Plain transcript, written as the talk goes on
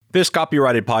This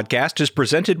copyrighted podcast is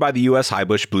presented by the U.S.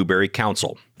 Highbush Blueberry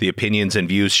Council. The opinions and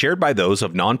views shared by those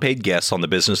of non-paid guests on the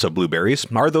business of blueberries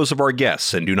are those of our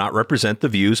guests and do not represent the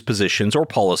views, positions, or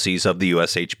policies of the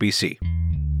USHBC.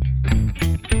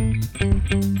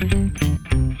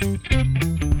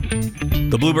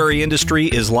 The blueberry industry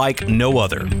is like no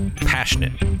other.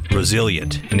 Passionate,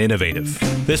 resilient, and innovative.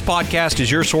 This podcast is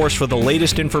your source for the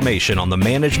latest information on the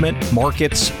management,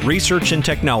 markets, research, and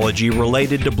technology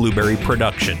related to blueberry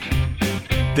production.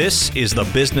 This is the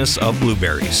business of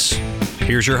blueberries.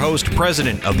 Here's your host,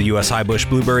 President of the U.S. Highbush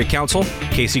Blueberry Council,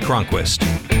 Casey Cronquist.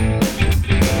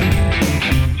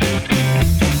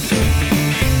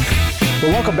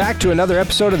 Well, welcome back to another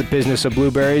episode of the Business of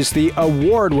Blueberries, the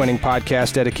award-winning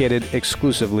podcast dedicated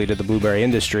exclusively to the blueberry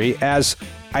industry. As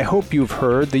I hope you've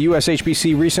heard, the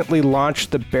USHBC recently launched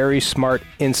the BerrySmart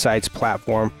Insights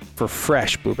platform for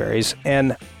fresh blueberries,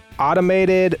 an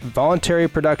automated voluntary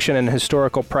production and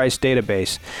historical price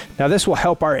database. Now, this will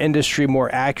help our industry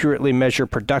more accurately measure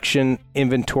production,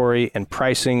 inventory, and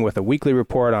pricing with a weekly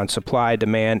report on supply,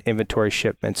 demand, inventory,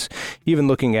 shipments, even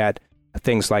looking at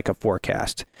things like a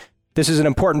forecast. This is an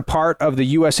important part of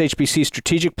the USHBC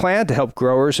strategic plan to help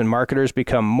growers and marketers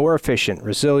become more efficient,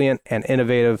 resilient, and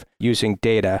innovative using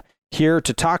data. Here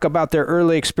to talk about their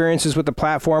early experiences with the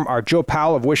platform are Joe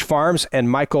Powell of Wish Farms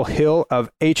and Michael Hill of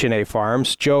H&A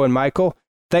Farms. Joe and Michael,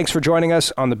 thanks for joining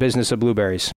us on the Business of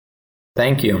Blueberries.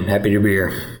 Thank you. Happy to be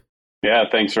here. Yeah,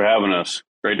 thanks for having us.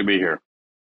 Great to be here.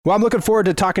 Well, I'm looking forward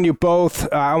to talking to you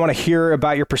both. I want to hear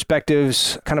about your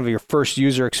perspectives, kind of your first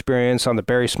user experience on the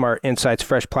BerrySmart Insights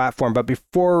Fresh platform. But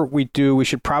before we do, we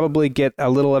should probably get a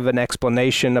little of an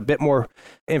explanation, a bit more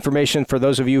information for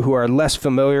those of you who are less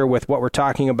familiar with what we're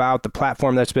talking about, the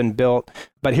platform that's been built.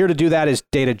 But here to do that is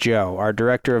Data Joe, our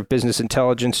Director of Business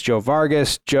Intelligence, Joe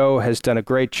Vargas. Joe has done a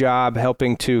great job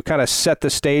helping to kind of set the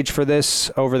stage for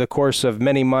this over the course of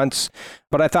many months.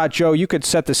 But I thought, Joe, you could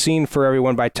set the scene for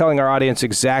everyone by telling our audience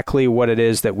exactly what it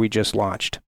is that we just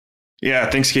launched. Yeah,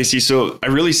 thanks, Casey. So I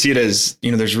really see it as,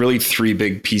 there's really three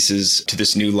big pieces to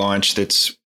this new launch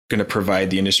that's going to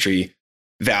provide the industry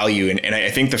value. And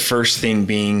I think the first thing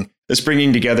being this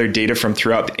bringing together data from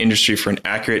throughout the industry for an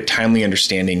accurate, timely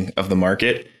understanding of the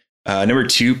market. Number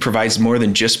two, provides more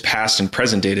than just past and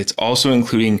present data. It's also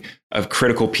including a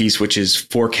critical piece, which is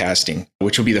forecasting,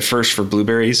 which will be the first for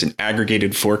blueberries, an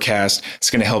aggregated forecast. It's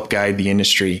going to help guide the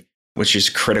industry, which is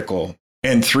critical.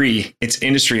 And three, it's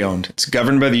industry owned. It's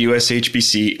governed by the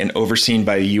USHBC and overseen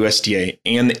by the USDA,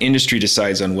 and the industry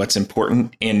decides on what's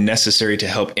important and necessary to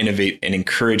help innovate and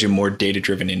encourage a more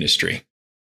data-driven industry.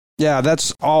 Yeah,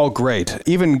 that's all great.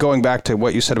 Even going back to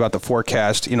what you said about the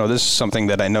forecast, this is something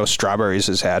that I know strawberries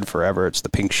has had forever. It's the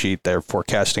pink sheet they're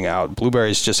forecasting out.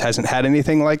 Blueberries just hasn't had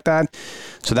anything like that.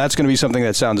 So that's going to be something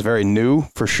that sounds very new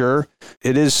for sure.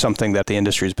 It is something that the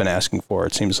industry has been asking for.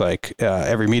 It seems like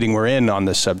every meeting we're in on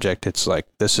this subject, it's like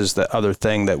this is the other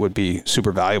thing that would be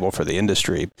super valuable for the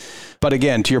industry. But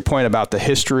again, to your point about the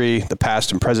history, the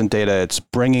past and present data, it's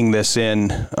bringing this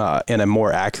in a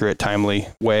more accurate, timely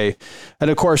way.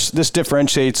 And of course, this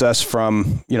differentiates us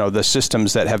from, the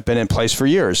systems that have been in place for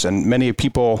years. And many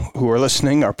people who are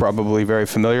listening are probably very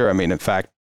familiar. I mean, in fact,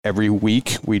 every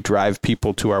week we drive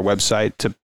people to our website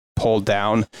to pull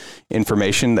down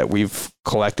information that we've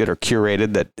collected or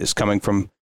curated that is coming from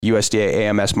USDA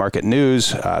AMS Market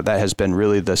News. That has been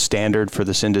really the standard for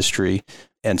this industry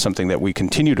and something that we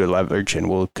continue to leverage and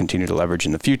will continue to leverage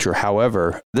in the future.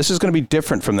 However, this is going to be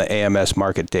different from the AMS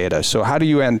market data. So how do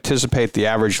you anticipate the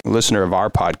average listener of our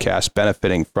podcast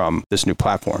benefiting from this new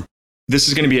platform? This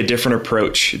is going to be a different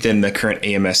approach than the current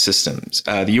AMS systems.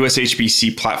 The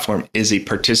USHBC platform is a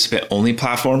participant-only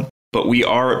platform, but we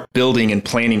are building and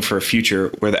planning for a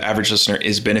future where the average listener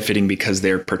is benefiting because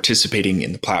they're participating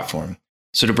in the platform.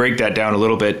 So to break that down a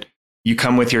little bit, you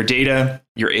come with your data,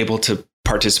 you're able to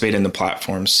participate in the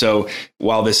platform. So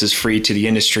while this is free to the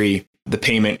industry, the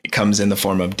payment comes in the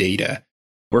form of data.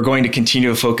 We're going to continue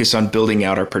to focus on building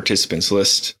out our participants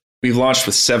list. We've launched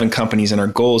with 7 companies, and our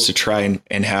goal is to try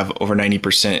and have over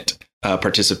 90%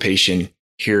 participation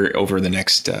here over the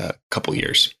next couple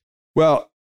years. Well,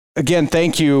 again,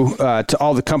 thank you to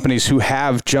all the companies who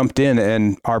have jumped in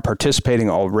and are participating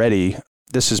already.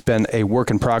 This has been a work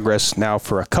in progress now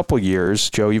for a couple years.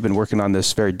 Joe, you've been working on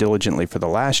this very diligently for the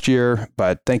last year,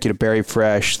 but thank you to Berry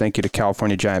Fresh, thank you to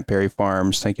California Giant Berry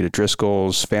Farms, thank you to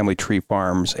Driscoll's, Family Tree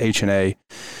Farms, H&A,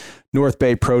 North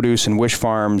Bay Produce, and Wish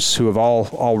Farms, who have all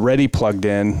already plugged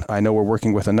in. I know we're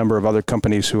working with a number of other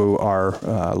companies who are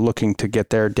looking to get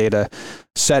their data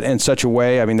set in such a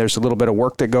way. I mean, there's a little bit of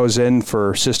work that goes in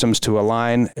for systems to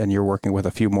align, and you're working with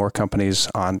a few more companies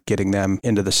on getting them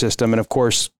into the system. And of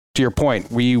course, to your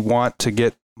point, we want to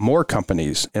get more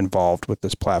companies involved with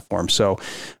this platform. So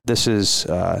this is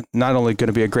not only going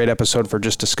to be a great episode for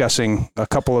just discussing a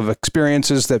couple of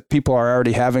experiences that people are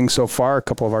already having so far, a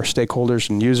couple of our stakeholders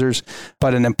and users,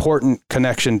 but an important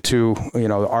connection to,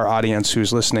 our audience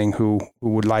who's listening, who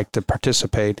would like to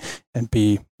participate and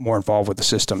be more involved with the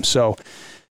system. So,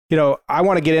 I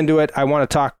want to get into it. I want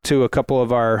to talk to a couple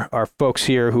of our folks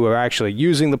here who are actually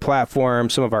using the platform,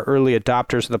 some of our early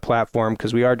adopters of the platform,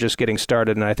 because we are just getting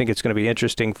started. And I think it's going to be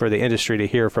interesting for the industry to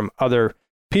hear from other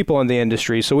people in the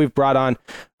industry. So we've brought on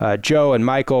Joe and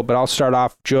Michael, but I'll start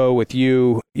off, Joe, with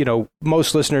you.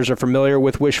 Most listeners are familiar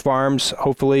with Wish Farms,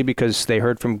 hopefully, because they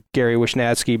heard from Gary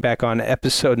Wisnatsky back on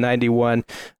episode 91.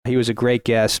 He was a great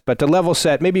guest. But to level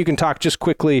set, maybe you can talk just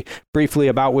briefly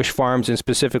about Wish Farms and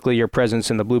specifically your presence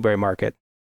in the blueberry market.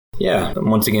 Yeah,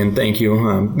 once again, thank you.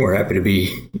 We're happy to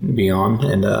be on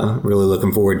and really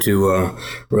looking forward to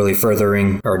really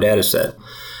furthering our data set.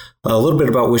 A little bit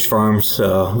about Wish Farms.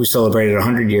 We celebrated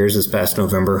 100 years this past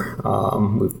November.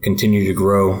 We've continued to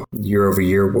grow year over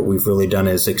year. What we've really done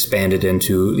is expanded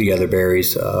into the other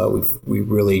berries. We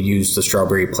really used the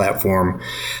strawberry platform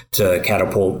to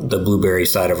catapult the blueberry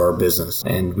side of our business.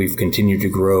 And we've continued to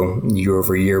grow year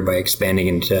over year by expanding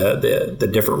into the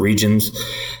different regions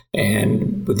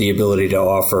and with the ability to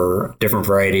offer different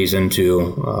varieties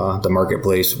into the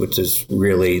marketplace, which is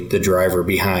really the driver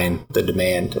behind the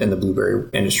demand in the blueberry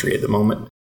industry at the moment.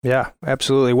 Yeah,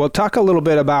 absolutely. Well, talk a little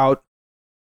bit about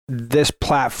this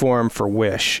platform for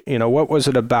Wish. What was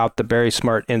it about the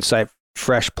BerrySmart Insight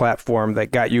Fresh platform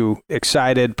that got you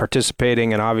excited,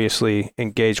 participating, and obviously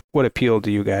engaged? What appealed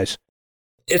to you guys?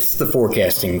 It's the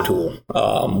forecasting tool.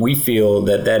 We feel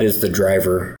that is the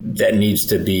driver that needs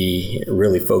to be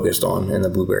really focused on in the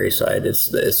blueberry side. It's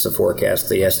the forecast,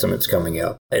 the estimates coming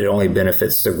out. It only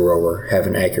benefits the grower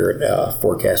having accurate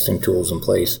forecasting tools in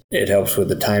place. It helps with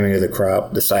the timing of the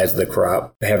crop, the size of the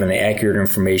crop, having the accurate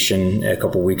information a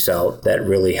couple weeks out. That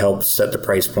really helps set the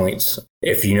price points.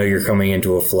 If you're coming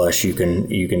into a flush, you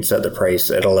can set the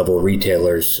price at a level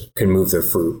retailers can move their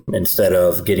fruit instead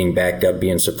of getting backed up,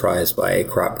 being surprised by a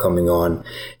crop coming on,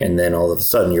 and then all of a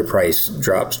sudden your price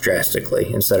drops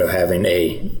drastically instead of having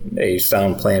a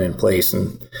sound plan in place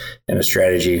and a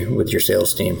strategy with your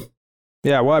sales team.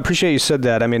 Yeah, well, I appreciate you said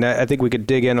that. I mean, I think we could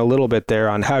dig in a little bit there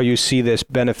on how you see this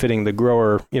benefiting the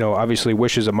grower. Obviously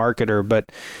Wish is a marketer,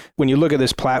 but when you look at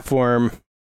this platform,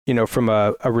 from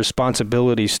a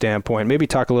responsibility standpoint, maybe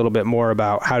talk a little bit more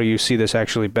about how you see this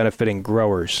actually benefiting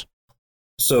growers.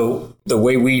 So the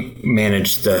way we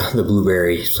manage the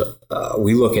blueberries,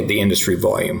 we look at the industry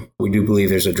volume. We do believe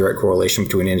there's a direct correlation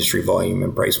between industry volume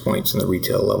and price points in the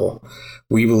retail level.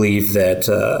 We believe that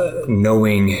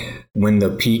knowing when the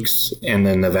peaks and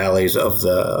then the valleys of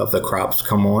the crops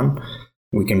come on,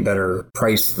 we can better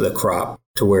price the crop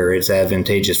to where it's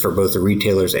advantageous for both the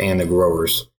retailers and the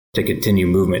growers to continue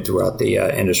movement throughout the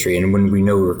industry. And when we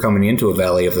know we're coming into a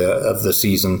valley of the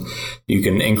season, you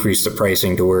can increase the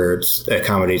pricing to where it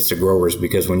accommodates the growers,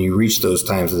 because when you reach those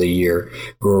times of the year,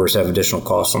 growers have additional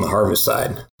costs on the harvest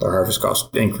side. Their harvest costs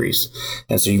increase.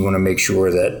 And so you want to make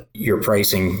sure that your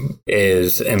pricing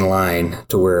is in line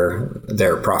to where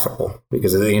they're profitable,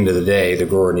 because at the end of the day, the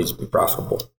grower needs to be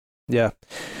profitable. Yeah.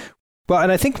 Well,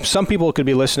 and I think some people could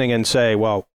be listening and say,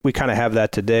 well, we kind of have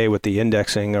that today with the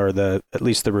indexing or at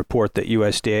least the report that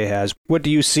USDA has. What do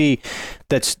you see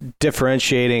that's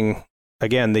differentiating,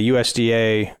 again, the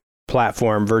USDA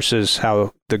platform versus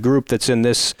how the group that's in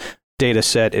this data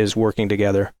set is working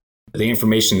together? The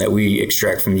information that we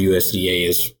extract from the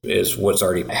USDA is what's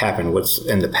already happened, what's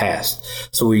in the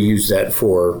past. So we use that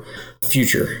for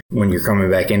future when you're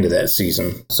coming back into that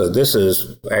season. So this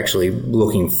is actually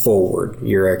looking forward.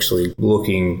 You're actually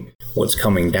looking what's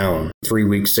coming down 3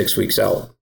 weeks, 6 weeks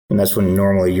out. And that's when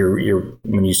normally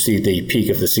when you see the peak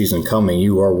of the season coming,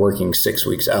 you are working 6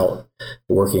 weeks out,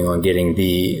 working on getting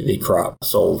the crop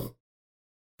sold.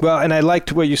 Well, and I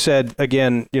liked what you said,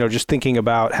 again, just thinking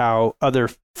about how other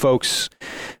folks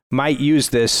might use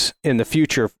this in the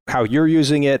future, how you're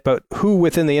using it, but who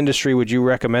within the industry would you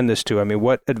recommend this to? I mean,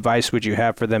 what advice would you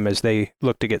have for them as they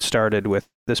look to get started with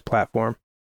this platform?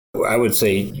 I would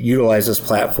say utilize this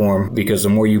platform, because the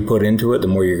more you put into it, the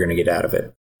more you're going to get out of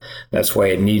it. That's why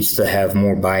it needs to have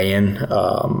more buy-in.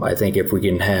 I think if we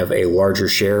can have a larger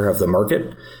share of the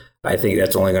market, I think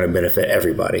that's only going to benefit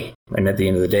everybody. And at the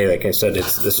end of the day, like I said,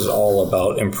 this is all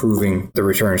about improving the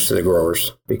returns to the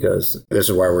growers, because this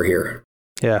is why we're here.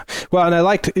 Yeah. Well, and I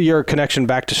liked your connection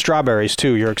back to strawberries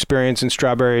too, your experience in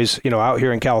strawberries. Out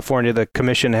here in California, the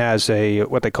commission has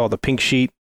what they call the pink sheet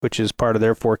which is part of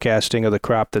their forecasting of the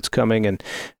crop that's coming. And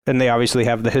they obviously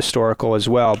have the historical as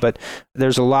well. But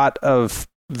there's a lot of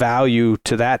value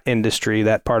to that industry,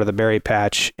 that part of the berry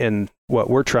patch, in what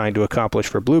we're trying to accomplish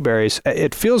for blueberries.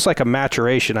 It feels like a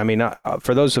maturation. I mean,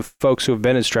 for those of folks who have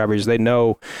been in strawberries, they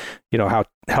know, how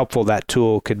helpful that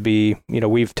tool could be.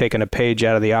 We've taken a page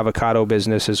out of the avocado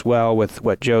business as well with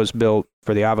what Joe's built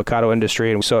for the avocado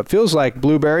industry. And so it feels like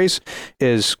blueberries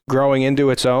is growing into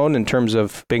its own in terms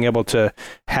of being able to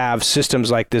have systems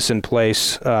like this in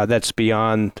place that's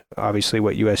beyond, obviously,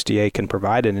 what USDA can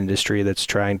provide an industry that's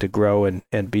trying to grow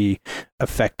and be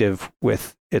effective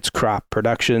with its crop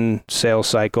production, sales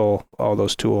cycle, all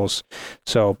those tools.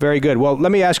 So very good. Well,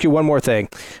 let me ask you one more thing.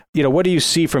 What do you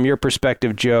see from your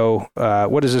perspective, Joe?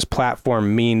 What does this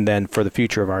platform mean then for the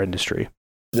future of our industry?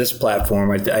 This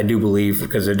platform, I do believe,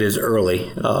 because it is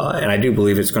early, and I do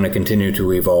believe it's going to continue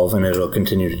to evolve, and it'll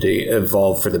continue to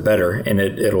evolve for the better, and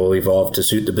it'll evolve to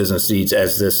suit the business needs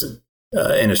as this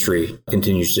industry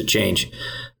continues to change,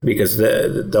 because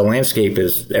the landscape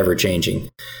is ever changing.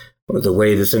 The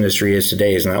way this industry is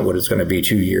today is not what it's going to be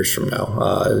 2 years from now.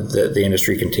 The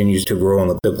industry continues to grow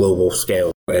on the global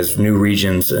scale. As new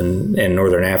regions in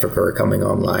Northern Africa are coming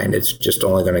online, it's just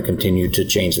only going to continue to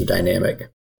change the dynamic.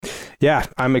 Yeah,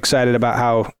 I'm excited about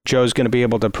how Joe's going to be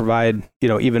able to provide,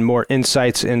 even more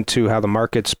insights into how the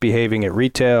market's behaving at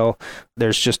retail.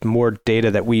 There's just more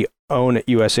data that we own at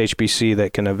USHBC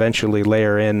that can eventually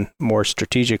layer in more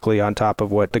strategically on top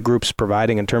of what the group's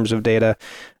providing in terms of data.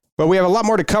 Well, we have a lot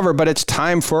more to cover, but it's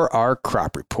time for our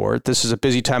crop report. This is a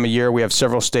busy time of year. We have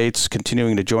several states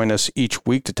continuing to join us each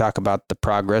week to talk about the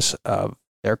progress of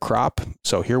their crop.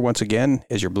 So here once again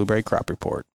is your blueberry crop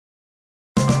report.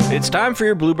 It's time for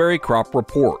your blueberry crop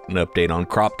report, an update on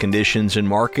crop conditions and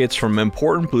markets from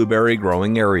important blueberry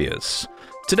growing areas.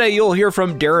 Today you'll hear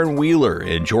from Darren Wheeler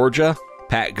in Georgia,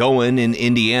 Pat Goen in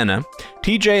Indiana,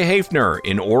 TJ Hafner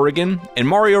in Oregon, and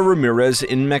Mario Ramirez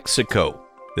in Mexico.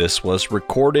 This was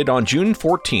recorded on June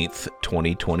 14th,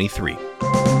 2023.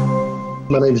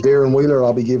 My name is Darren Wheeler.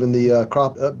 I'll be giving the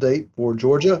crop update for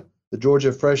Georgia. The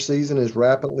Georgia fresh season is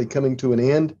rapidly coming to an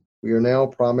end. We are now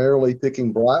primarily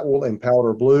picking Brightwell and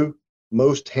Powder Blue.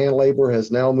 Most hand labor has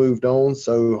now moved on,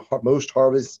 so most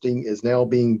harvesting is now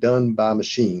being done by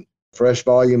machine. Fresh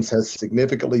volumes has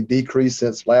significantly decreased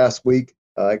since last week.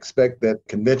 I expect that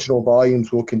conventional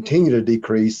volumes will continue to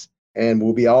decrease and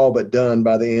will be all but done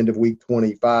by the end of week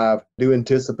 25. I do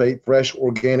anticipate fresh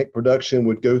organic production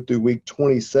would go through week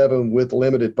 27 with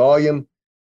limited volume.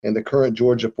 And the current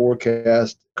Georgia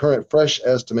forecast, current fresh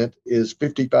estimate is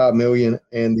 55 million,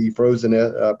 and the frozen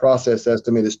process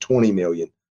estimate is 20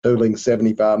 million, totaling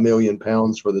 75 million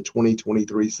pounds for the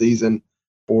 2023 season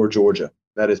for Georgia.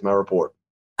 That is my report.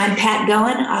 I'm Pat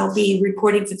Goen. I'll be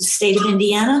reporting for the state of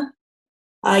Indiana.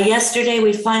 Yesterday,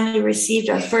 we finally received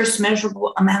our first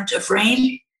measurable amount of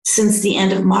rain since the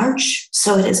end of March,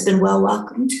 so it has been well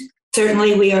welcomed.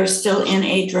 Certainly, we are still in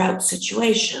a drought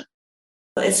situation.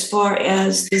 As far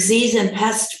as disease and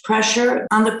pest pressure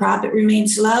on the crop, it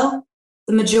remains low.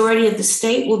 The majority of the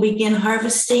state will begin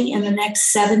harvesting in the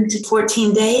next 7 to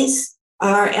 14 days.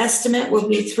 Our estimate will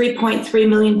be 3.3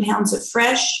 million pounds of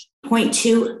fresh,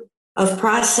 0.2 of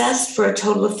processed, for a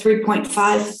total of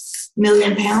 3.5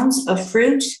 million pounds of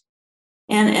fruit.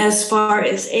 And as far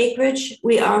as acreage,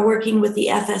 we are working with the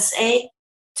FSA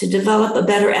to develop a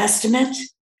better estimate.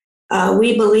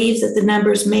 We believe that the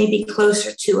numbers may be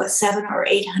closer to 700 or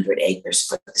 800 acres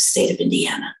for the state of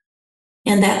Indiana.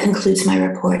 And that concludes my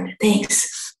report.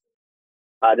 Thanks.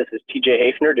 This is TJ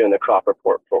Hafner doing the crop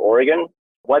report for Oregon.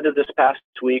 Weather this past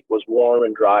week was warm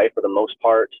and dry for the most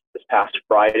part. This past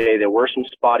Friday, there were some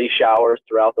spotty showers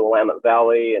throughout the Willamette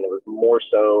Valley, and it was more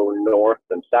so north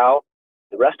than south.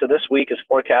 The rest of this week is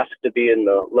forecasted to be in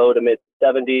the low to mid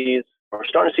 70s. We're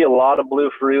starting to see a lot of blue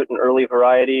fruit and early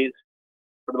varieties.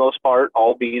 For the most part,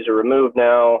 all bees are removed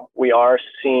now. We are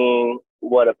seeing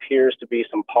what appears to be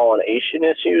some pollination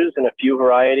issues in a few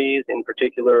varieties, in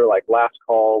particular like Last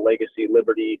Call, Legacy,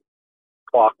 Liberty,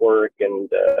 Clockwork, and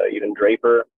even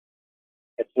Draper.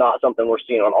 It's not something we're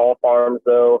seeing on all farms,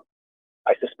 though.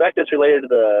 I suspect it's related to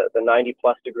the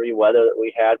 90-plus degree weather that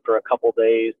we had for a couple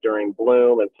days during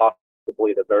bloom, and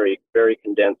possibly the very, very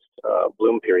condensed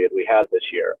bloom period we had this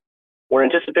year. We're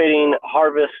anticipating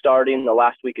harvest starting the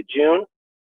last week of June.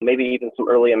 Maybe even some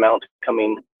early amounts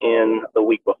coming in the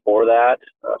week before that,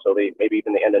 so maybe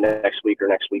even the end of next week or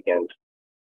next weekend.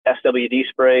 SWD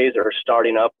sprays are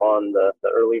starting up on the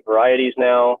early varieties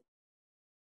now.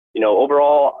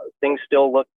 Overall, things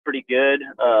still look pretty good,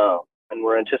 and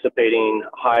we're anticipating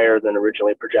higher than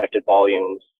originally projected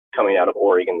volumes coming out of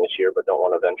Oregon this year, but don't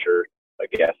want to venture a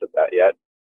guess at that yet.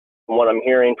 From what I'm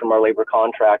hearing from our labor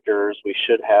contractors, we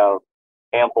should have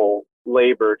ample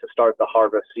labor to start the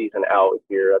harvest season out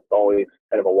here. That's always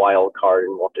kind of a wild card,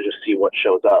 and we'll have to just see what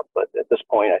shows up. But at this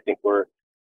point, I think we're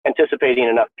anticipating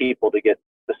enough people to get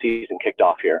the season kicked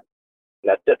off here. And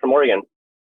that's it from Oregon.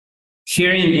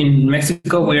 Here in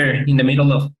Mexico, we're in the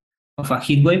middle of a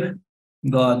heat wave,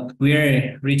 but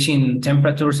we're reaching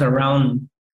temperatures around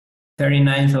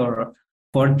 39 or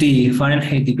 40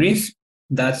 Fahrenheit degrees.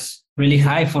 That's really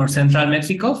high for central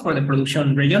Mexico, for the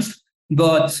production regions.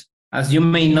 But as you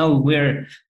may know, we're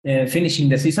finishing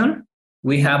the season.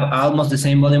 We have almost the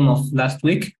same volume of last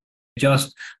week,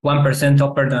 just 1%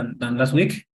 upper than last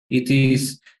week. It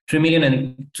is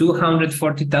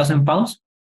 3,240,000 pounds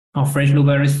of fresh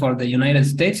blueberries for the United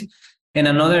States, and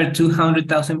another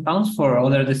 200,000 pounds for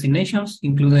other destinations,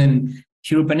 including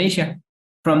Europe and Asia.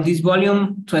 From this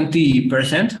volume,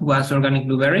 20% was organic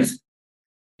blueberries.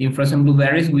 In frozen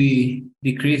blueberries, we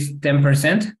decreased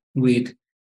 10% with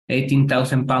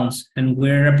 18,000 pounds, and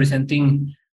we're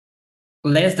representing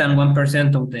less than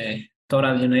 1% of the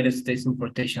total United States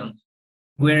importation.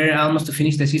 We're almost to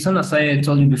finish the season, as I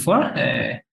told you before.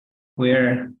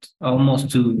 We're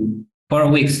almost to 4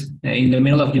 weeks. In the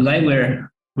middle of July,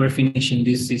 we're finishing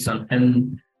this season,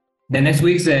 and the next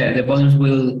weeks the volumes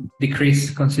will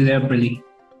decrease considerably.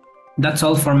 That's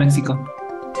all for Mexico.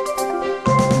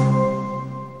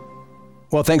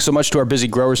 Well, thanks so much to our busy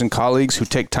growers and colleagues who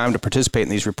take time to participate in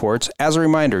these reports. As a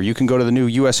reminder, you can go to the new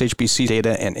USHBC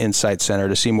Data and Insight Center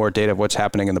to see more data of what's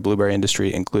happening in the blueberry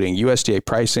industry, including USDA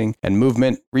pricing and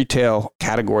movement, retail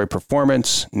category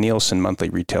performance, Nielsen monthly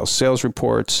retail sales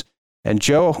reports, and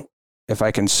Joe, if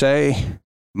I can say,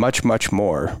 much, much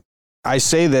more. I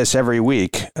say this every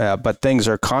week, but things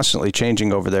are constantly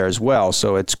changing over there as well.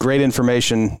 So it's great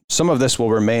information. Some of this will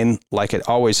remain like it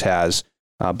always has,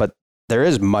 but there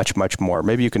is much, much more.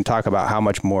 Maybe you can talk about how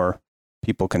much more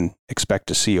people can expect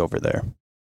to see over there.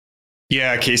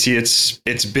 Yeah, Casey,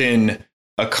 it's been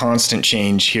a constant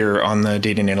change here on the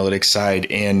data and analytics side.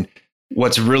 And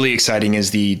what's really exciting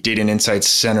is the Data and Insights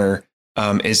Center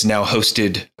is now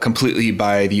hosted completely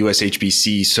by the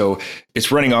USHBC. So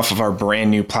it's running off of our brand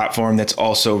new platform that's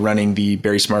also running the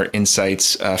BerrySmart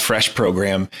Insights Fresh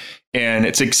program. And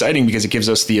it's exciting because it gives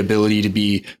us the ability to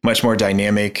be much more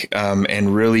dynamic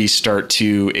and really start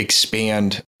to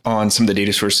expand on some of the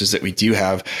data sources that we do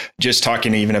have. Just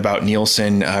talking even about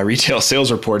Nielsen retail sales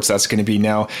reports, that's going to be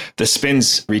now the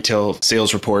SPINS retail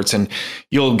sales reports. And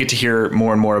you'll get to hear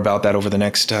more and more about that over the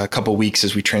next couple of weeks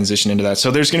as we transition into that. So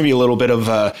there's going to be a little bit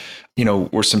of,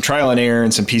 we're some trial and error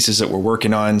and some pieces that we're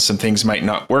working on. Some things might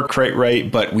not work quite right,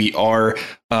 but we are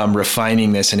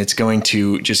refining this, and it's going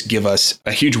to just give us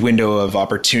a huge window of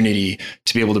opportunity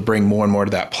to be able to bring more and more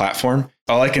to that platform.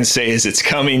 All I can say is it's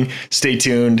coming. Stay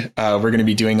tuned. We're going to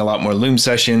be doing a lot more Loom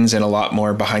sessions and a lot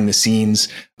more behind the scenes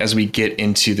as we get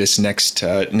into this next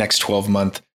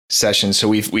 12-month session. So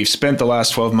we've spent the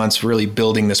last 12 months really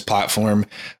building this platform.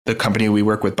 The company we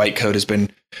work with, Bytecode, has been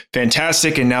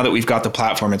fantastic. And now that we've got the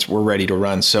platform, we're ready to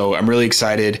run. So I'm really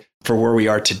excited for where we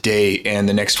are today. And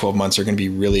the next 12 months are going to be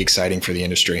really exciting for the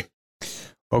industry.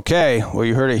 Okay. Well,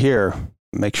 you heard it here.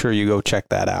 Make sure you go check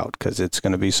that out, because it's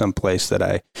going to be someplace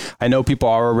that I know people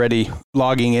are already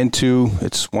logging into.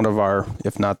 It's one of our,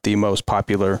 if not the most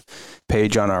popular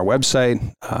page on our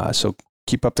website. So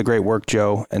keep up the great work,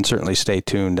 Joe, and certainly stay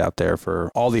tuned out there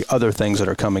for all the other things that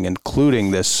are coming,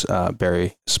 including this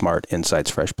BerrySmart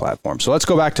Insights Fresh platform. So let's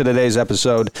go back to today's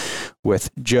episode with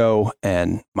Joe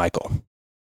and Michael.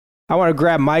 I want to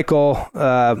grab Michael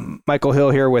Hill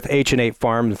here with H&H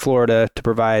Farm in Florida to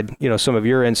provide, some of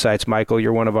your insights. Michael,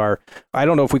 you're one of our, I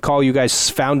don't know if we call you guys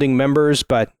founding members,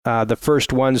 but the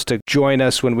first ones to join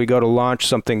us when we go to launch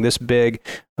something this big.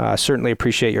 Certainly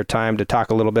appreciate your time to talk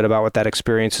a little bit about what that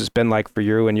experience has been like for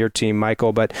you and your team,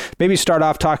 Michael. But maybe start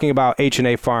off talking about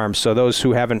H&H Farm. So those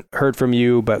who haven't heard from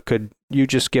you, but could you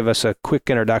just give us a quick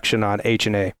introduction on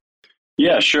H&H?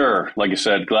 Yeah, sure. Like I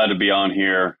said, glad to be on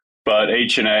here. But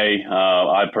H&A,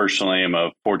 I personally am a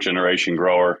fourth-generation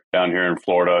grower down here in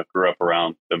Florida. Grew up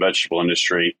around the vegetable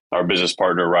industry. Our business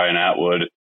partner, Ryan Atwood,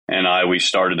 and we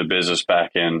started the business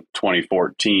back in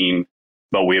 2014,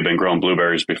 but we had been growing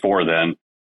blueberries before then.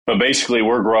 But basically,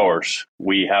 we're growers.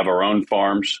 We have our own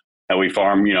farms, and we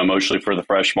farm, mostly for the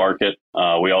fresh market.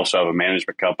 We also have a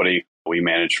management company. We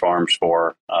manage farms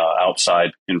for outside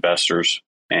investors.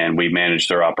 And we manage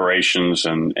their operations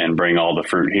and bring all the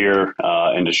fruit here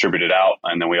and distribute it out.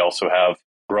 And then we also have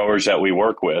growers that we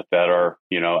work with that are,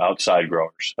 outside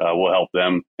growers. We'll help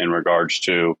them in regards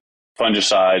to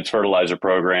fungicides, fertilizer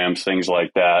programs, things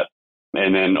like that.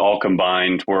 And then all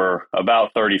combined, we're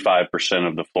about 35%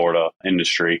 of the Florida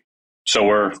industry. So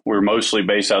we're mostly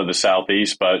based out of the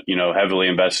Southeast, but, heavily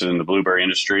invested in the blueberry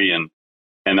industry.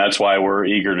 And that's why we're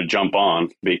eager to jump on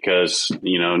because,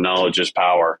 knowledge is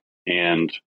power.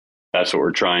 And that's what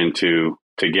we're trying to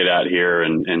get at here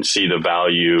and see the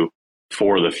value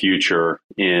for the future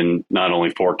in not only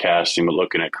forecasting, but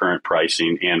looking at current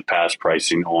pricing and past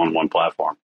pricing on one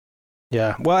platform.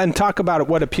 Yeah. Well, and talk about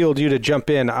what appealed you to jump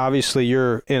in. Obviously,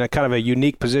 you're in a kind of a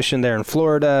unique position there in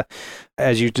Florida,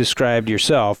 as you described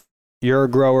yourself. You're a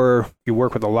grower. You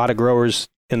work with a lot of growers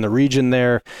in the region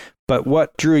there. But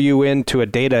what drew you into a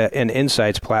data and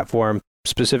insights platform,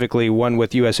 specifically one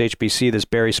with USHBC, this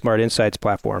BerrySmart Insights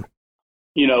platform?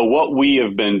 What we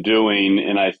have been doing,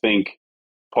 and I think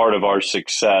part of our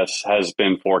success has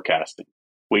been forecasting.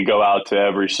 We go out to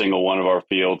every single one of our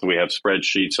fields. We have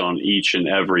spreadsheets on each and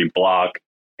every block,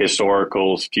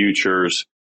 historicals, futures,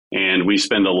 and we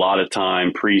spend a lot of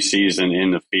time preseason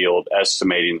in the field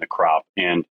estimating the crop.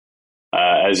 And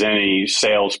as any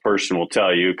salesperson will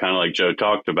tell you, kind of like Joe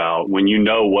talked about, when you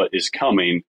know what is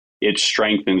coming, it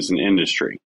strengthens an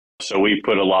industry. So we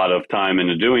put a lot of time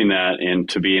into doing that and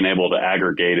to being able to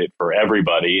aggregate it for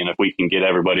everybody. And if we can get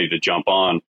everybody to jump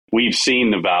on, we've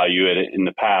seen the value in it in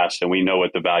the past and we know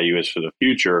what the value is for the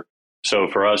future. So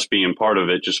for us being part of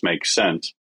it just makes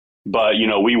sense. But,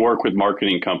 we work with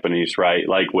marketing companies, right,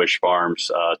 like Wish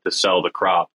Farms to sell the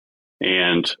crop.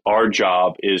 And our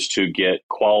job is to get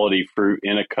quality fruit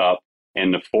in a cup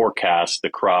and to forecast the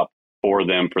crop for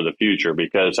them for the future,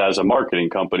 because as a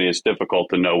marketing company, it's difficult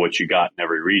to know what you got in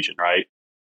every region, right?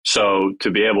 So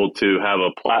to be able to have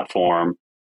a platform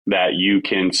that you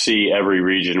can see every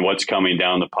region, what's coming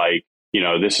down the pike,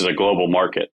 this is a global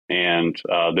market and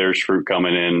there's fruit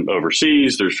coming in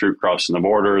overseas, there's fruit crossing the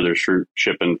border, there's fruit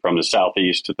shipping from the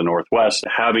Southeast to the Northwest.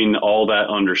 Having all that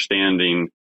understanding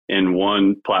in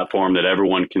one platform that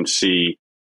everyone can see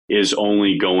is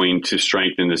only going to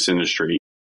strengthen this industry.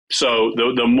 So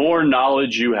the more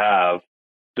knowledge you have,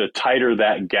 the tighter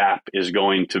that gap is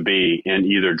going to be in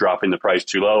either dropping the price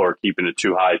too low or keeping it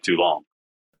too high too long.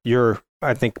 You're,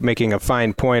 I think, making a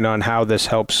fine point on how this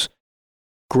helps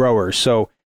growers. So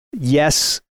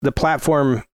yes, the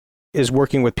platform is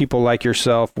working with people like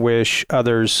yourself, Wish,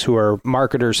 others who are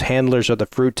marketers, handlers of the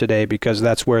fruit today, because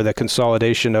that's where the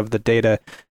consolidation of the data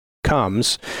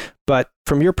comes. But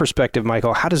from your perspective,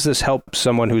 Michael, how does this help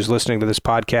someone who's listening to this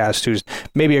podcast, who's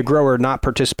maybe a grower not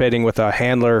participating with a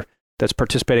handler that's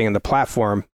participating in the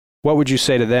platform? What would you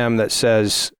say to them that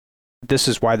says, this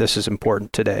is why this is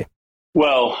important today?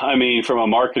 Well, I mean, from a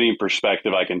marketing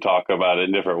perspective, I can talk about it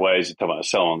in different ways, talk about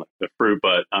selling the fruit.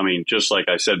 But I mean, just like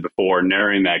I said before,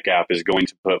 narrowing that gap is going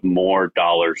to put more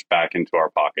dollars back into our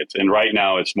pockets. And right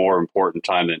now, it's more important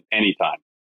time than any time.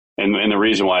 And the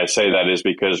reason why I say that is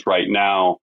because right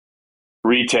now,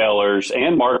 retailers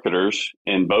and marketers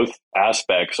in both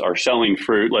aspects are selling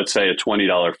fruit, let's say a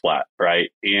 $20 flat,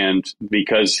 right? And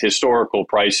because historical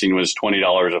pricing was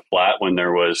 $20 a flat when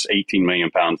there was 18 million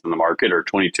pounds in the market or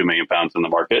 22 million pounds in the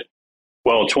market,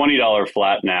 well, a $20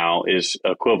 flat now is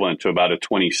equivalent to about a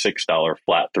 $26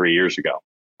 flat 3 years ago.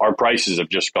 Our prices have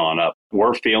just gone up.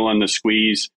 We're feeling the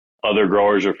squeeze. Other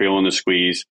growers are feeling the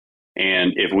squeeze.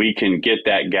 And if we can get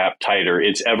that gap tighter,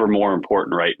 it's ever more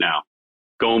important right now.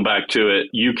 Going back to it,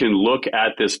 you can look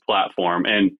at this platform,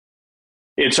 and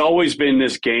it's always been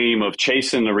this game of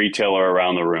chasing the retailer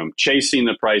around the room, chasing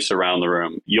the price around the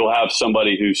room. You'll have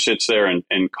somebody who sits there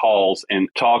and calls and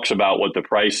talks about what the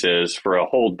price is for a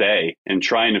whole day and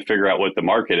trying to figure out what the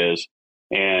market is.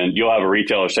 And you'll have a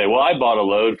retailer say, well, I bought a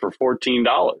load for $14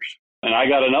 and I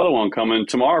got another one coming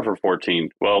tomorrow for $14.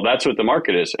 Well, that's what the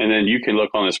market is. And then you can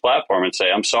look on this platform and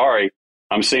say, I'm sorry,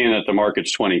 I'm seeing that the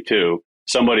market's 22.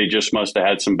 Somebody just must have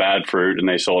had some bad fruit and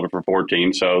they sold it for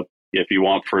 14. So if you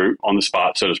want fruit on the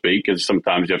spot, so to speak, because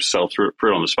sometimes you have to sell fruit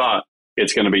on the spot,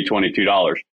 it's going to be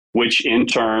 $22, which in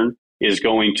turn is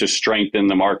going to strengthen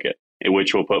the market,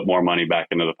 which will put more money back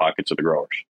into the pockets of the growers.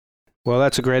 Well,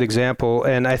 that's a great example.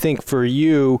 And I think for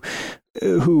you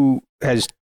who has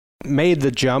made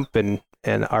the jump and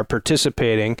are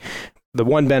participating, the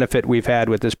one benefit we've had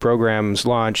with this program's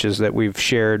launch is that we've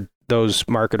shared those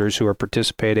marketers who are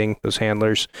participating, those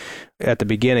handlers at the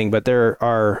beginning, but there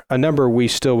are a number we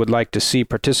still would like to see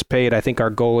participate. I think our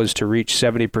goal is to reach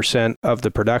 70% of the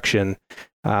production.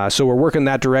 So we're working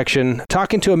that direction.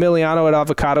 Talking to Emiliano at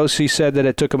Avocados, he said that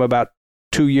it took him about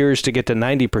 2 years to get to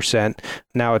 90%.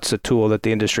 Now it's a tool that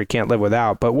the industry can't live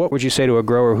without. But what would you say to a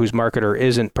grower whose marketer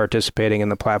isn't participating in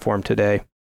the platform today?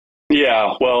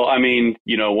 Yeah, well, I mean,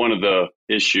 one of the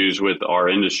issues with our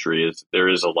industry is there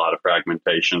is a lot of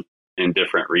fragmentation in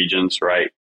different regions, right?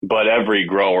 But every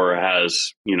grower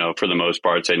has, for the most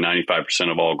part, say 95%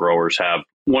 of all growers have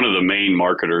one of the main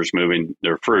marketers moving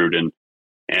their fruit.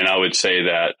 And I would say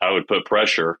that I would put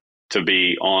pressure to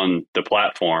be on the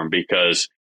platform, because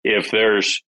if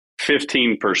there's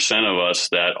 15% of us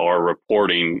that are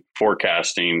reporting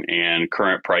forecasting and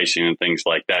current pricing and things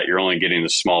like that, you're only getting a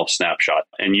small snapshot.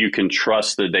 And you can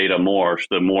trust the data more,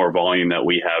 the more volume that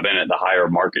we have in it, the higher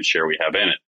market share we have in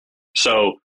it.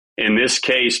 So in this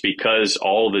case, because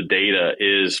all the data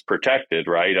is protected,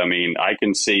 right? I mean, I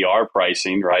can see our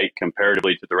pricing, right,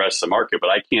 comparatively to the rest of the market,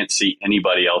 but I can't see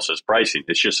anybody else's pricing.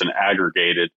 It's just an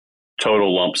aggregated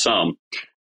total lump sum.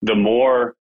 The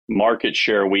more market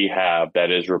share we have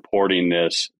that is reporting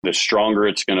this, the stronger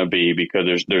it's going to be,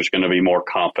 because there's going to be more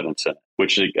confidence in it,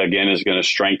 which again is going to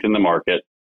strengthen the market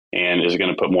and is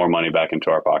going to put more money back into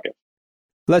our pocket.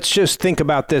 Let's just think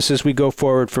about this as we go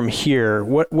forward from here.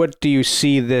 What do you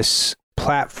see this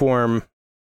platform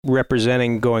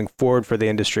representing going forward for the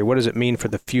industry? What does it mean for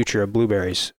the future of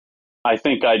blueberries? I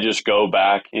think I just go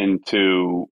back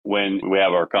into when we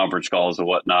have our conference calls and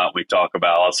whatnot, we talk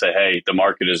about, I'll say, hey, the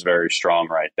market is very strong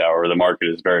right now, or the market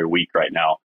is very weak right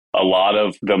now. A lot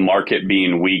of the market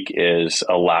being weak is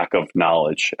a lack of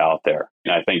knowledge out there.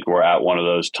 And I think we're at one of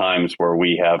those times where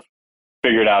we have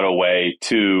figured out a way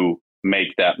to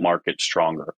make that market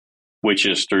stronger, which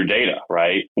is through data,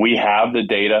 right? We have the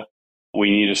data.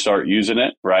 We need to start using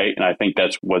it, right? And I think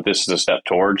that's what this is a step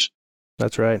towards.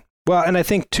 That's right. Well, and I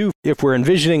think, too, if we're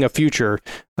envisioning a future,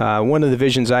 one of the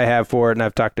visions I have for it, and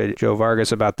I've talked to Joe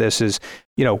Vargas about this, is,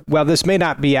 well, this may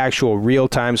not be actual real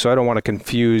time, so I don't want to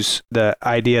confuse the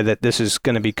idea that this is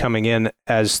going to be coming in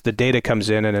as the data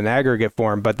comes in an aggregate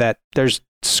form, but that there's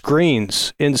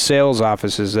screens in sales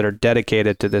offices that are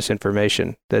dedicated to this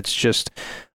information that's just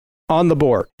on the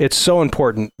board. It's so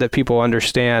important that people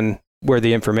understand where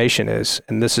the information is,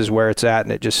 and this is where it's at,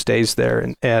 and it just stays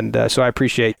there. And so I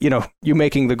appreciate, you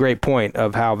making the great point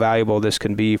of how valuable this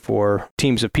can be for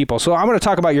teams of people. So I'm going to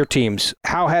talk about your teams.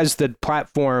 How has the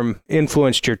platform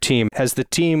influenced your team? Has the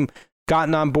team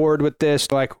gotten on board with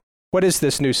this? Like, what is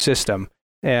this new system,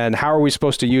 and how are we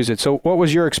supposed to use it? So what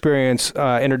was your experience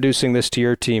introducing this to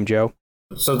your team, Joe?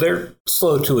 So they're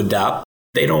slow to adopt.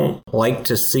 They don't like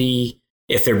to see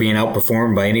if they're being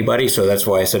outperformed by anybody. So that's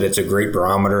why I said it's a great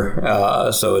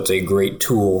barometer. So it's a great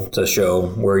tool to show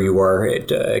where you are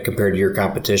compared to your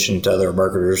competition, to other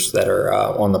marketers that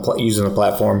are using the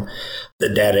platform. The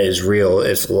data is real,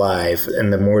 it's live.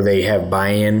 And the more they have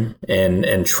buy-in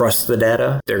and trust the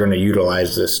data, they're going to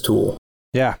utilize this tool.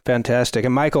 Yeah, fantastic.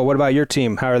 And Michael, what about your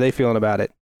team? How are they feeling about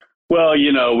it? Well,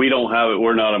 we don't have it.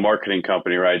 We're not a marketing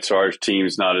company, right? So our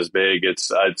team's not as big.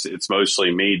 It's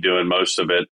mostly me doing most of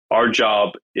it. Our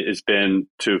job has been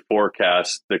to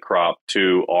forecast the crop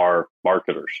to our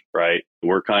marketers, right?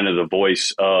 We're kind of the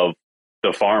voice of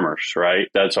the farmers, right?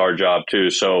 That's our job too.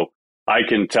 So I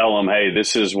can tell them, hey,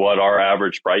 this is what our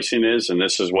average pricing is, and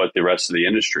this is what the rest of the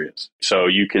industry is. So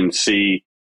you can see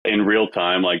in real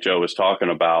time, like Joe was talking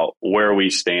about, where we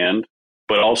stand.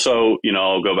 But also,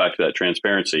 I'll go back to that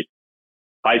transparency.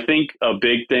 I think a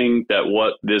big thing that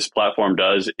what this platform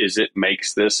does is it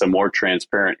makes this a more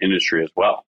transparent industry as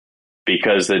well,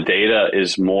 because the data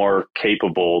is more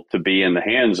capable to be in the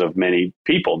hands of many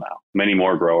people now, many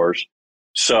more growers.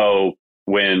 So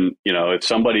when, if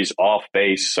somebody's off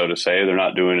base, so to say, they're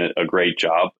not doing a great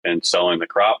job in selling the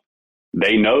crop,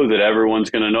 they know that everyone's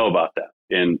going to know about that.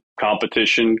 And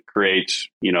competition creates,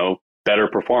 better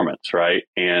performance, right?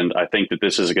 And I think that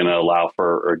this is going to allow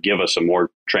for, or give us, a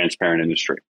more transparent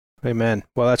industry. Amen.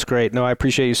 Well, that's great. No, I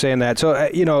appreciate you saying that. So,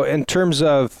 in terms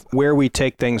of where we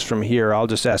take things from here, I'll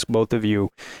just ask both of you.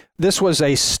 This was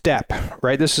a step,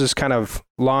 right? This is kind of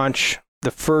launch,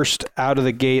 the first out of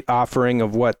the gate offering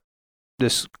of what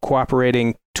this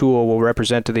cooperating tool will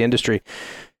represent to the industry.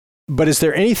 But is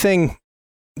there anything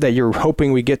that you're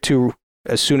hoping we get to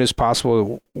as soon as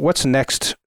possible? What's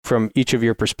next from each of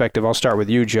your perspective? I'll start with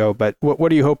you, Joe, but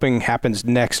what are you hoping happens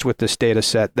next with this data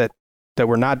set that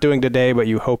we're not doing today, but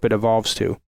you hope it evolves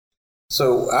to?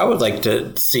 So I would like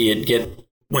to see it get,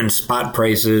 when spot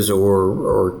prices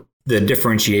or the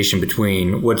differentiation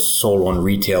between what's sold on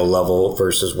retail level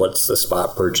versus what's the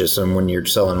spot purchase. And when you're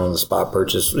selling on the spot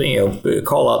purchase,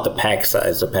 call out the pack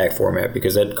size, the pack format,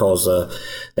 because that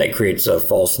creates a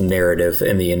false narrative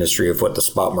in the industry of what the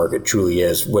spot market truly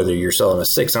is, whether you're selling a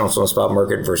 6 ounce on the spot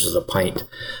market versus a pint.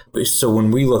 So when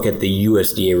we look at the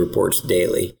USDA reports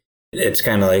daily, it's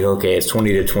kind of like, okay, it's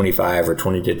 20 to 25 or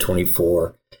 20 to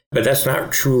 24. But that's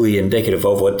not truly indicative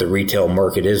of what the retail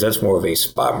market is. That's more of a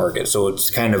spot market. So it's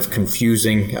kind of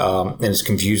confusing, and it's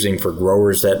confusing for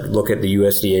growers that look at the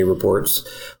USDA reports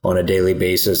on a daily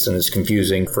basis. And it's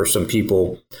confusing for some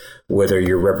people, whether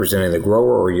you're representing the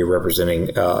grower or you're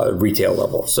representing retail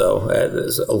level. So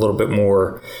there's a little bit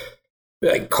more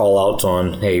like call outs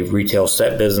on, hey, retail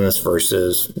set business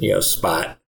versus,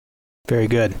 spot. Very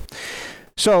good.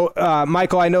 So,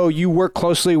 Michael, I know you work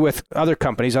closely with other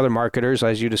companies, other marketers,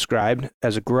 as you described,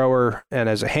 as a grower and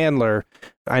as a handler.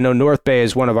 I know North Bay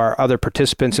is one of our other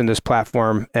participants in this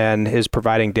platform and is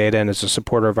providing data and is a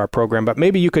supporter of our program. But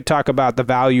maybe you could talk about the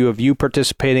value of you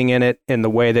participating in it, in the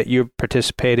way that you're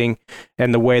participating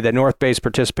and the way that North Bay is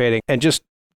participating, and just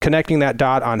connecting that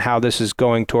dot on how this is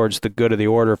going towards the good of the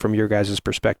order from your guys'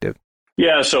 perspective.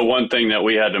 Yeah, so one thing that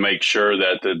we had to make sure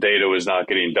that the data was not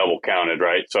getting double counted,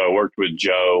 right? So I worked with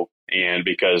Joe, and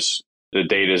because the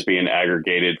data is being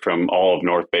aggregated from all of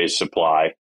North Bay's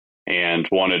supply, and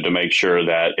wanted to make sure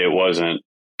that it wasn't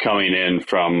coming in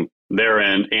from their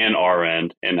end and our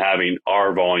end, and having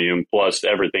our volume plus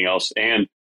everything else and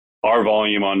our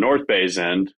volume on North Bay's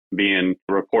end being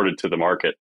reported to the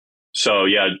market. So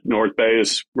yeah, North Bay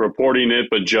is reporting it,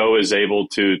 but Joe is able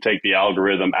to take the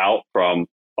algorithm out from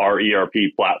our ERP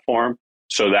platform.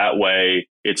 So that way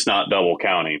it's not double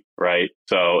counting, right?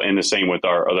 So, and the same with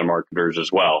our other marketers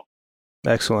as well.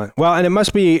 Excellent. Well, and it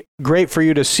must be great for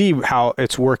you to see how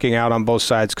it's working out on both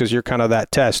sides, because you're kind of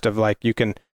that test of like, you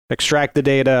can extract the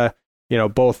data,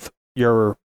 both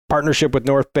your partnership with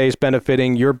North Bay's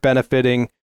benefiting, you're benefiting,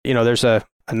 there's a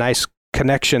nice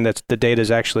connection that the data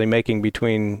is actually making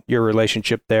between your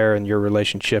relationship there and your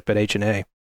relationship at H&A.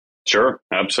 Sure,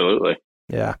 absolutely.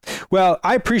 Yeah. Well,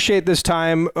 I appreciate this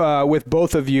time with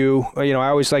both of you. I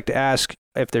always like to ask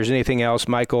if there's anything else,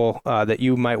 Michael, that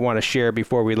you might want to share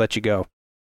before we let you go.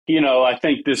 I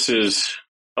think this is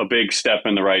a big step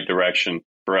in the right direction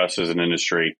for us as an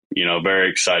industry. Very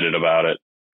excited about it.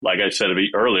 Like I said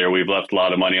earlier, we've left a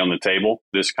lot of money on the table.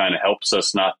 This kind of helps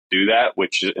us not do that,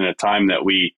 which is in a time that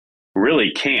we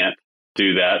really can't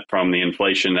do that from the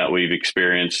inflation that we've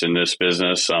experienced in this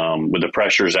business, with the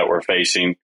pressures that we're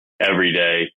facing every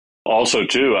day. Also,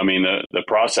 too, the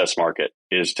process market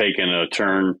is taking a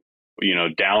turn,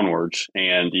 downwards.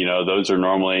 And, those are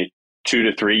normally 2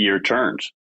 to 3 year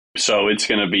turns. So it's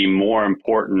going to be more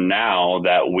important now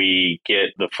that we get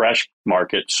the fresh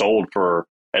market sold for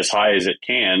as high as it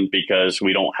can, because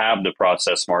we don't have the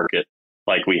process market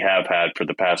like we have had for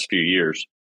the past few years.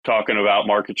 Talking about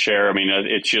market share,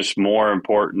 it's just more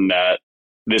important that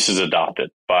this is adopted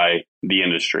by the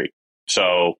industry.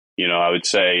 So, I would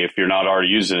say if you're not already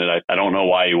using it, I don't know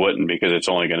why you wouldn't, because it's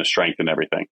only going to strengthen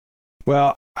everything.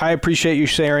 Well, I appreciate you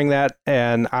sharing that,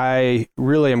 and I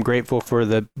really am grateful for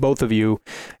both of you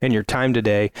and your time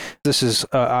today. This is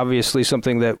obviously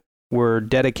something that we're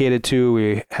dedicated to.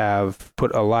 We have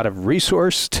put a lot of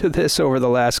resource to this over the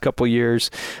last couple of years.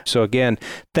 So again,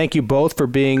 thank you both for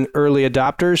being early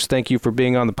adopters. Thank you for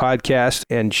being on the podcast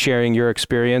and sharing your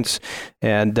experience.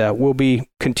 And we'll be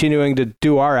continuing to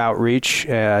do our outreach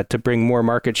to bring more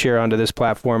market share onto this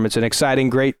platform. It's an exciting,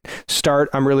 great start.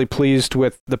 I'm really pleased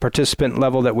with the participant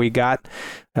level that we got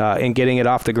in getting it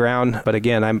off the ground. But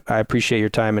again, I appreciate your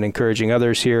time in encouraging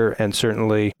others here, and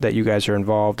certainly that you guys are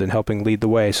involved in helping lead the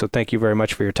way. So thank you very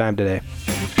much for your time today.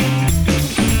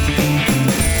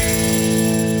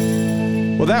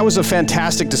 Well, that was a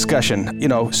fantastic discussion.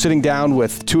 Sitting down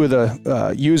with two of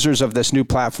the users of this new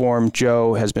platform,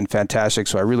 Joe, has been fantastic.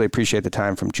 So I really appreciate the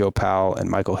time from Joe Powell and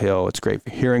Michael Hill. It's great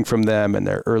hearing from them and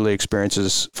their early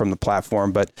experiences from the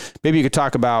platform. But maybe you could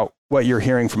talk about what you're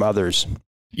hearing from others.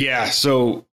 Yeah.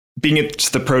 So being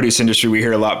it's the produce industry, we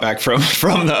hear a lot back from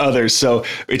the others. So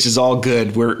which is all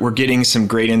good. We're getting some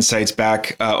great insights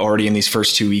back already in these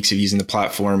first 2 weeks of using the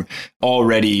platform,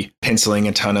 already penciling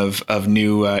a ton of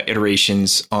new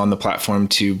iterations on the platform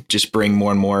to just bring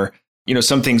more and more.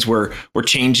 Some things we're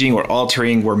changing, we're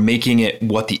altering, we're making it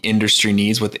what the industry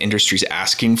needs, what the industry's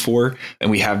asking for. And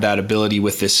we have that ability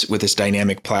with this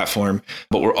dynamic platform.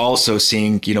 But we're also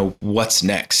seeing, what's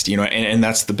next, and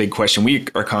that's the big question we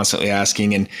are constantly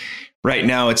asking. And right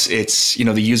now it's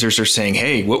the users are saying,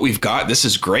 hey, what we've got, this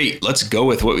is great. Let's go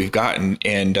with what we've got.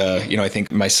 And I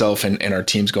think myself and our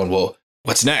team's going, well,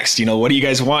 what's next? What do you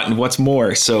guys want and what's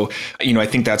more? So, I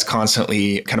think that's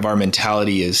constantly kind of our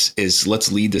mentality is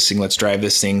let's lead this thing, let's drive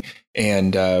this thing,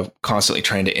 and constantly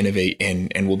trying to innovate,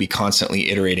 and we'll be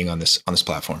constantly iterating on this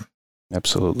platform.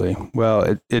 Absolutely.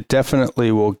 Well, it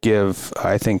definitely will give,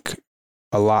 I think,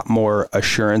 a lot more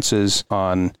assurances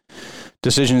on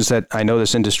decisions that I know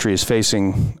this industry is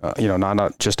facing,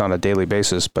 not just on a daily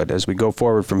basis, but as we go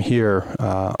forward from here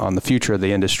on the future of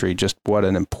the industry, just what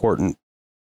an important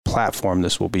platform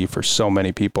this will be for so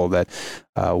many people that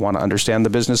want to understand the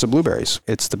business of blueberries.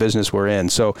 It's the business we're in.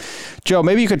 So, Joe,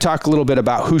 maybe you could talk a little bit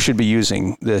about who should be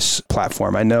using this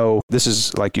platform. I know this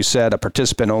is, like you said, a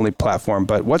participant-only platform,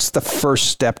 but what's the first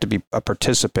step to be a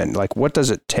participant? Like, what does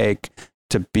it take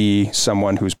to be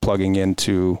someone who's plugging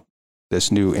into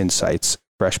this new Insights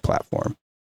Fresh platform?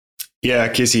 Yeah,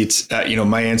 Casey, it's,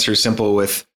 my answer is simple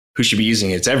with who should be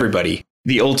using it. It's everybody.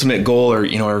 The ultimate goal or,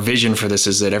 our vision for this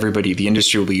is that everybody, the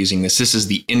industry will be using this. This is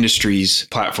the industry's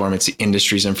platform. It's the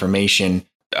industry's information.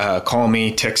 Call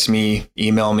me, text me,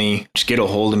 email me, just get a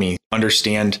hold of me,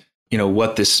 understand,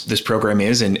 what this program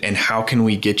is and how can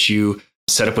we get you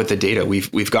set up with the data.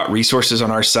 We've got resources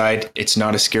on our side. It's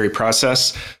not a scary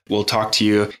process. We'll talk to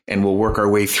you and we'll work our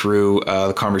way through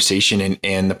the conversation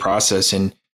and the process.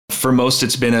 And for most,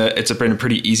 it's been a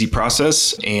pretty easy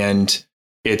process, and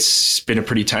it's been a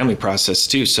pretty timely process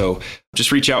too. So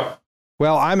just reach out.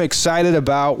 Well, I'm excited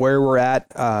about where we're at.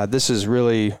 This is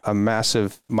really a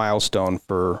massive milestone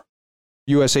for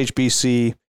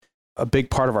USHBC, a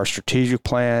big part of our strategic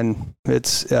plan.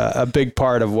 It's a big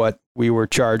part of what we were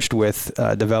charged with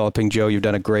developing. Joe, you've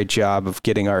done a great job of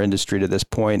getting our industry to this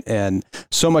point, and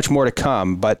so much more to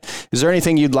come. But is there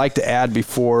anything you'd like to add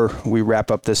before we wrap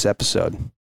up this episode?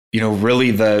 Really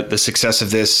the success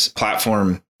of this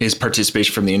platform is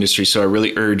participation from the industry. So I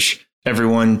really urge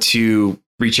everyone to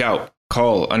reach out,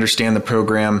 call, understand the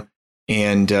program,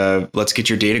 and let's get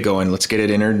your data going. Let's get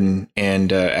it entered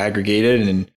and aggregated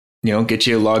and, get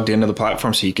you logged into the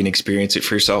platform so you can experience it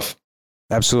for yourself.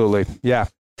 Absolutely. Yeah.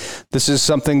 This is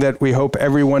something that we hope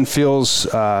everyone feels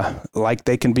like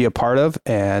they can be a part of.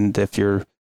 And if you're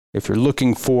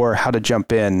looking for how to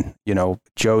jump in,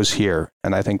 Joe's here.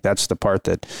 And I think that's the part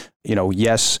that,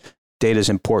 yes, data is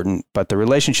important, but the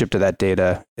relationship to that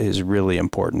data is really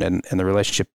important. And the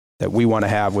relationship that we want to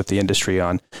have with the industry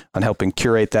on helping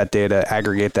curate that data,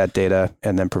 aggregate that data,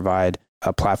 and then provide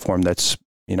a platform that's,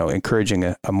 encouraging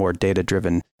a more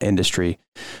data-driven industry.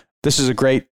 This is a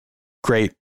great,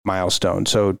 great milestone.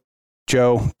 So,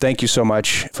 Joe, thank you so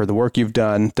much for the work you've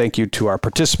done. Thank you to our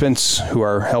participants who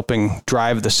are helping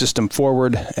drive the system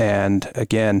forward. And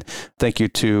again, thank you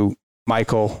to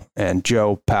Michael and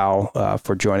Joe Powell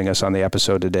for joining us on the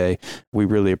episode today. We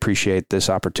really appreciate this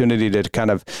opportunity to kind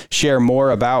of share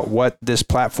more about what this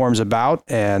platform's about.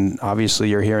 And obviously,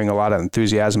 you're hearing a lot of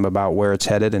enthusiasm about where it's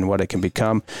headed and what it can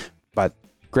become. But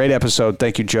great episode.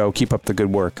 Thank you, Joe. Keep up the good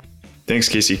work. Thanks,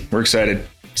 Casey. We're excited.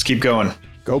 Let's keep going.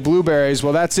 Go blueberries.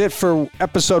 Well, that's it for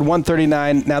episode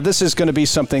 139. Now, this is going to be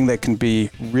something that can be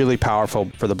really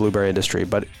powerful for the blueberry industry,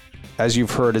 but as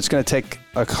you've heard, it's going to take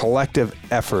a collective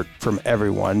effort from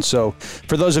everyone. So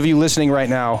for those of you listening right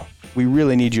now, we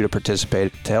really need you to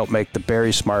participate to help make the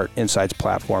BerrySmart Insights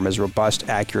platform as robust,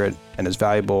 accurate, and as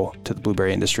valuable to the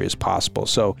blueberry industry as possible.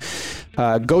 So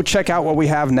go check out what we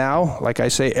have now. Like I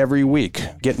say, every week,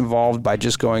 get involved by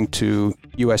just going to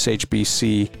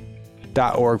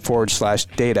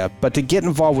ushbc.org/data. But to get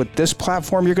involved with this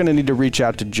platform, you're going to need to reach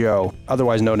out to Joe,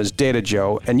 otherwise known as Data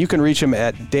Joe, and you can reach him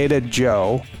at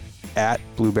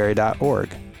datajoe@blueberry.org.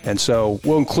 And so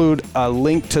we'll include a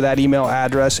link to that email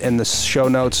address in the show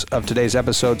notes of today's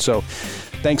episode. So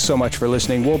thanks so much for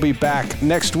listening. We'll be back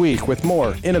next week with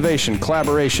more innovation,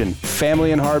 collaboration,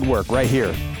 family, and hard work right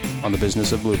here on the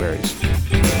Business of Blueberries.